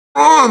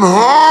I'm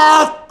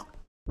hot!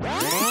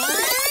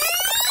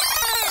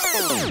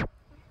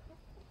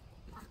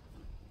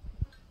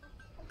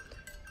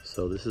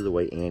 So this is the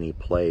way Annie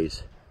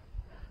plays.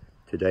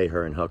 Today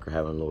her and Huck are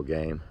having a little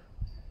game.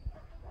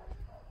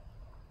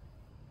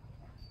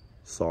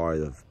 Sorry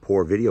the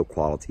poor video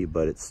quality,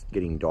 but it's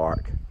getting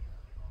dark.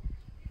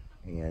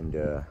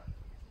 And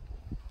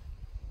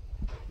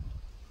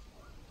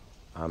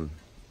I'm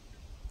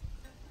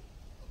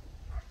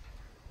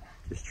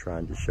just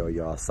trying to show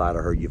y'all a side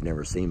of her you've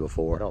never seen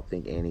before. I don't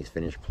think Annie's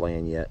finished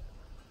playing yet.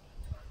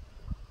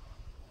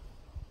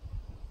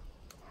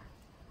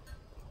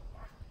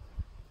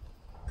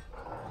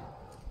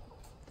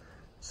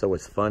 So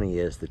what's funny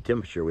is the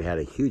temperature, we had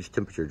a huge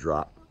temperature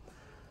drop.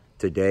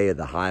 Today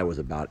the high was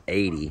about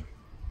 80,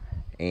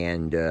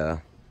 and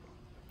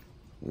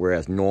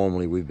whereas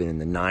normally we've been in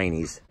the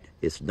 90s,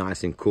 it's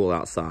nice and cool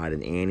outside,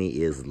 and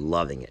Annie is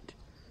loving it.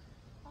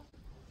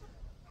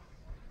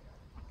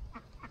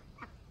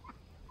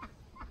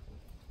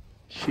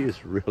 She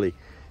is really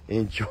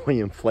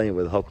enjoying playing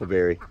with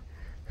Huckleberry.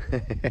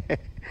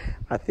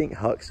 I think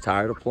Huck's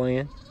tired of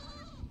playing,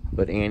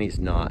 but Annie's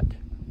not.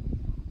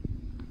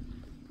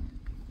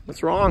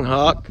 What's wrong,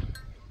 Huck?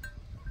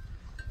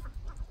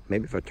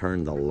 Maybe if I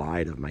turn the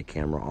light of my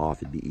camera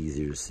off, it'd be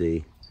easier to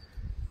see.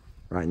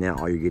 Right now,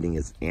 all you're getting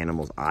is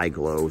animals' eye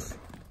glows.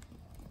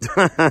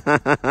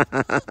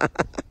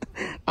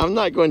 I'm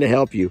not going to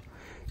help you.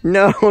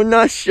 No,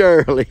 not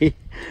Shirley.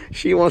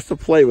 She wants to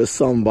play with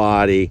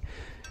somebody.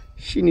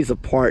 She needs a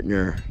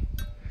partner.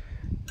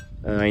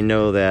 I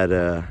know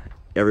that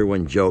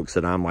everyone jokes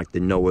that I'm like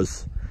the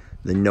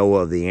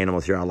Noah of the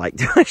animals here. I like,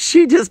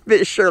 she just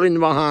bit Shirley in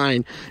the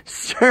behind.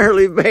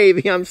 Shirley,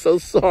 baby, I'm so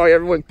sorry.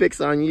 Everyone picks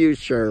on you,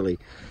 Shirley.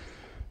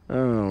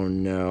 Oh,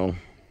 no.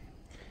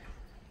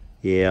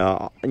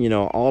 Yeah, you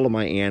know, all of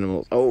my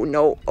animals. Oh,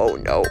 no, oh,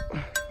 no.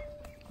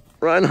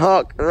 Run,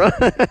 Huck, run.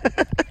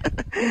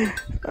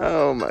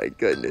 Oh, my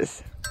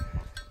goodness.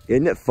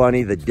 Isn't it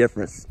funny, the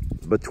difference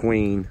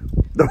between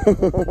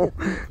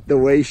the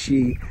way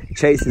she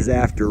chases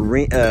after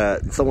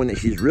someone that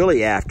she's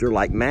really after,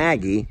 like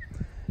Maggie,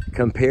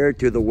 compared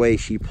to the way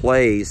she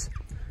plays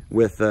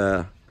with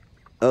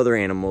other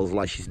animals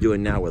like she's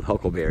doing now with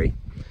Huckleberry.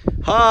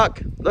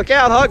 Huck, look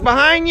out, Huck,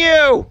 behind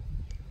you!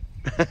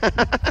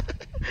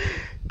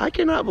 I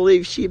cannot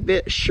believe she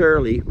bit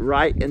Shirley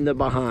right in the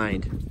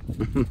behind.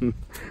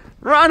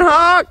 Run,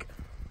 Huck!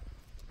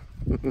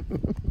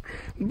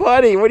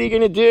 Buddy, what are you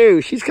gonna do?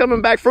 She's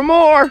coming back for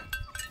more.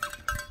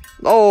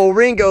 Oh,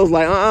 Ringo's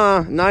like,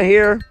 not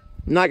here.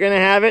 Not gonna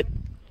have it.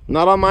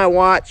 Not on my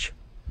watch.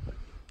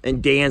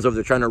 And Dan's over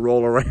there trying to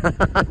roll around.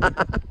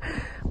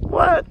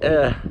 What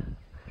a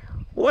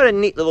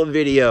neat little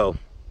video.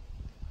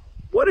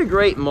 What a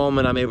great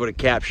moment I'm able to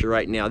capture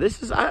right now.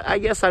 This is, I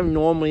guess I'm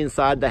normally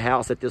inside the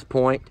house at this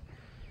point,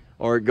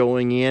 or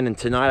going in. And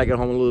tonight I got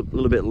home a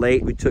little bit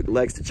late. We took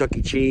Lex to Chuck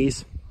E.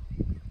 Cheese.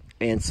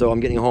 And so I'm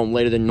getting home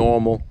later than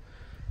normal.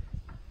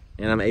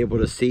 And I'm able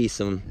to see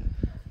some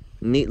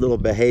neat little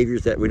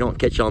behaviors that we don't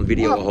catch on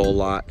video a whole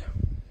lot.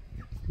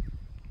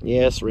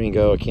 Yes,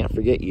 Ringo, I can't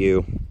forget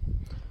you.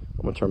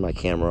 I'm gonna turn my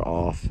camera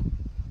off.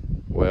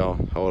 Well,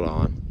 hold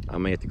on. I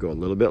may have to go a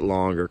little bit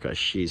longer because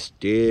she's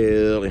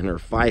still in her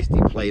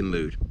feisty play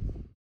mood.